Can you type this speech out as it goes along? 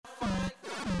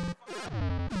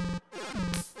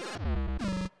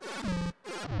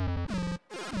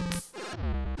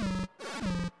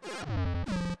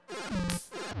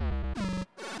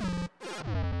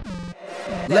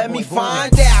Let me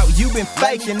find out you been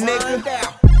faking, nigga.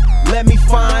 Let me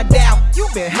find out you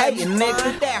been hating,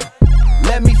 nigga.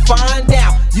 Let me find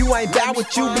out you ain't bout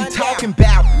what you be talking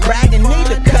about. Bragging, need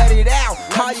to cut it out.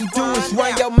 All you do is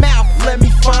run your mouth. Let me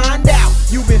find out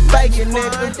you been faking,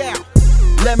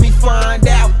 nigga. Let me find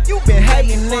out you been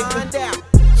hating, nigga.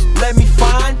 Let me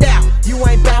find out you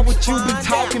ain't bout what you be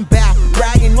talking about.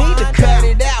 Bragging, need to cut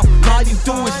it out. All you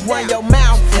do is run your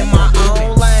mouth. In my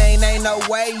own lane, ain't no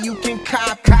way you can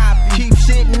copy. Keep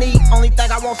shit neat, only thing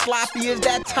I want sloppy is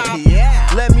that top.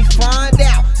 Let me find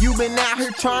out you been out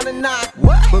here trying to knock,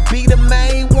 but be the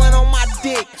main one on my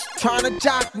dick, trying to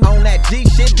jock on that G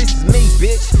shit. This is me,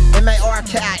 bitch.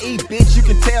 M-A-R-K-I-E, bitch. You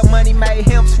can tell money made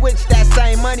him switch. That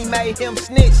same money made him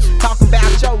snitch. Talking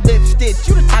about your lipstick.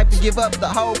 You the type to give up the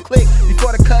whole clique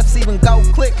before the cuffs even go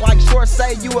click. Like Short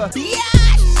say you a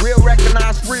bitch. Real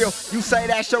recognize real. You say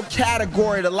that's your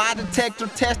category. The lie detector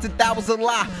tested that was a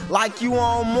lie. Like you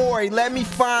on Maury. Let me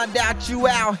find out you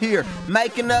out here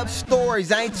making up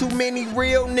stories. Ain't too many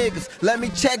real niggas. Let me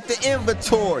check the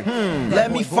inventory.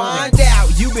 Let me find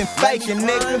out you been faking,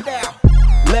 nigga.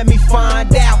 Let me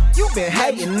find out you been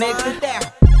hating,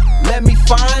 nigga. Let me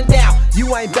find out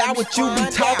you ain't bout what you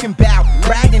be talking about.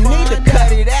 Bragging, need to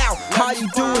cut it out. All you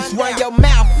do is run your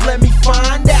mouth. Let me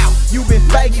find out you been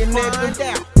faking,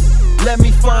 nigga. Let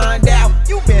me find out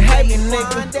you been hating,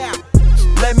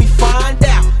 nigga. Let me find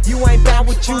out you ain't bout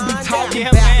what you be talking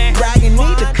about. Bragging,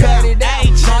 need to cut it out.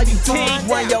 All you do is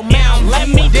run your mouth. Let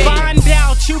me find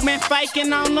out you been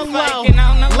faking on the low.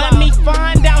 Let me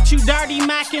find out you dirty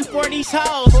macking for these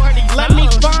hoes. Let me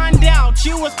find out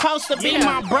you was supposed to be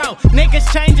my bro.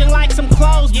 Niggas changing like some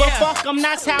clothes, but fuck them,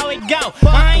 that's how it go.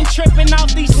 I ain't tripping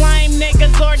off these lame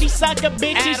niggas or these sucker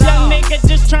bitches. Young nigga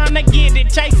just tryna get it,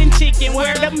 chasing chicken,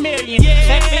 worth $1 million.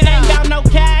 If it ain't got no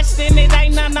cash, then it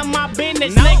ain't none of my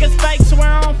business. Niggas fake swear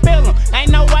I don't feel them.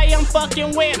 Ain't no way I'm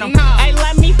fucking with them. Hey,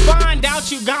 let me find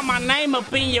out you got my name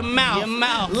up in your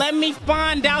mouth. Let me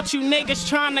find out you niggas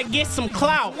tryna get some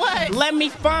clout. Let me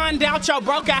find out your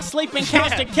broke ass sleeping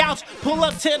couch to couch. Pull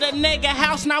up to the nigga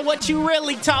house, now what you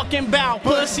really talking about,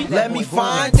 pussy? Let me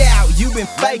find out you been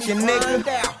faking, nigga.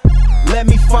 Let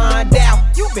me find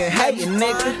out you been hating,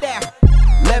 nigga.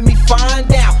 Let me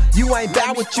find out you ain't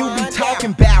bout what you be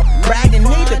talking about. Bragging,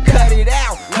 need to cut it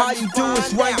out. All you do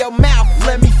is run your mouth.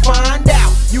 Let me find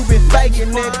out you been faking,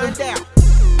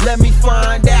 nigga. Let me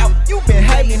find out you been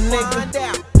hating, nigga.